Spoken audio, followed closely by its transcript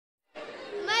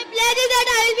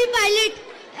be pilot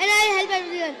and I'll help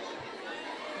everyone.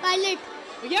 Pilot.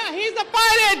 Yeah, he's a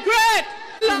pilot. Great.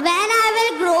 When I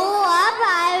will grow up,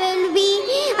 I will be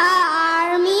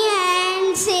army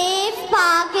and save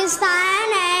Pakistan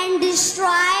and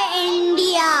destroy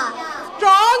India.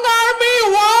 Strong army.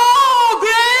 Wow,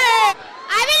 great.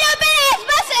 I will open as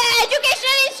much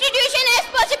educational institution as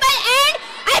possible and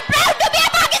I'm proud to be a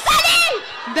Pakistani.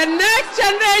 The next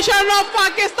generation of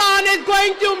Pakistan is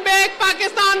going to make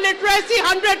Pakistan literacy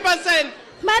 100%.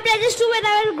 My pledge is to when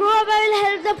I will grow up, I will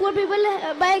help the poor people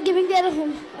by giving their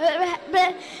home,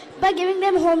 by giving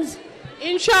them homes.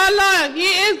 Inshallah, he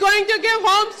is going to give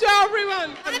homes to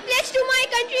everyone. My pledge to my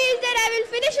country is that I will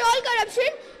finish all corruption,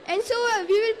 and so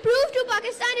we will prove to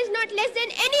Pakistan is not less than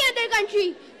any other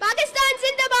country. Pakistan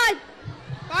Zindabad.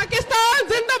 Pakistan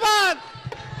Zindabad.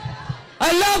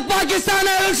 I love Pakistan.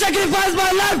 I will sacrifice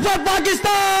my life for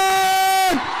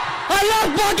Pakistan. I love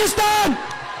Pakistan.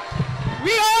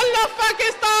 We all love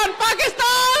Pakistan.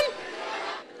 Pakistan.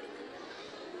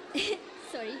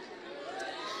 Sorry.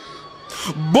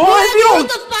 Boy, Youth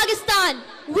of Pakistan,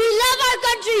 we love our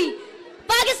country.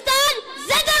 Pakistan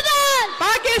Zindabad.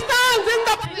 Pakistan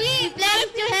Zindabad. We pledge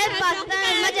to help Pakistan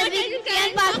as much as we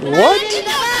can. Pakistan What?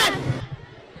 Zindabad.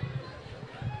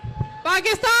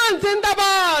 Pakistan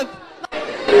Zindabad.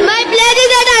 My pledge is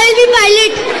that I will be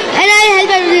pilot and I'll help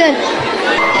everyone.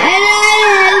 And I'll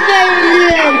help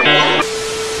everyone.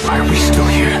 Why are we still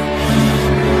here?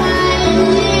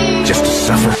 Just to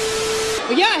suffer?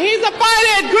 Yeah, he's a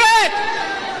pilot. Great.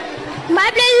 My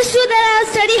pledge is to that I'll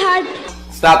study hard.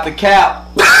 Stop the cap.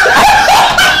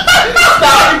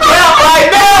 Stop the cap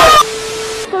right now.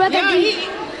 For my Yeah, country.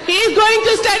 he's going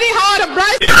to study hard.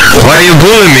 Bright. Why are you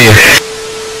bullying me?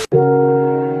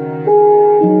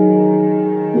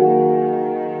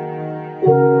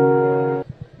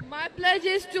 My pledge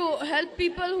is to help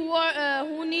people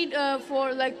who need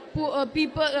for like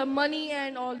people money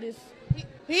and all this.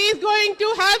 He's going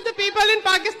to help the people in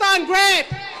Pakistan. Great.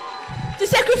 To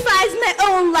sacrifice my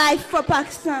own life for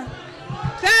Pakistan.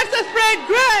 That's the spirit.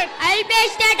 Great. I'll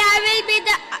pledge that I will be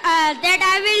the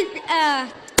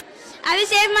I will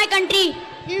save my country.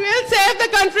 He will save the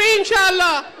country,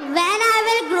 inshallah. When I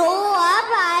will grow up,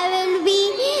 I will be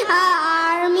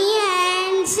army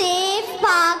and save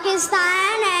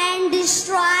Pakistan and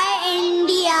destroy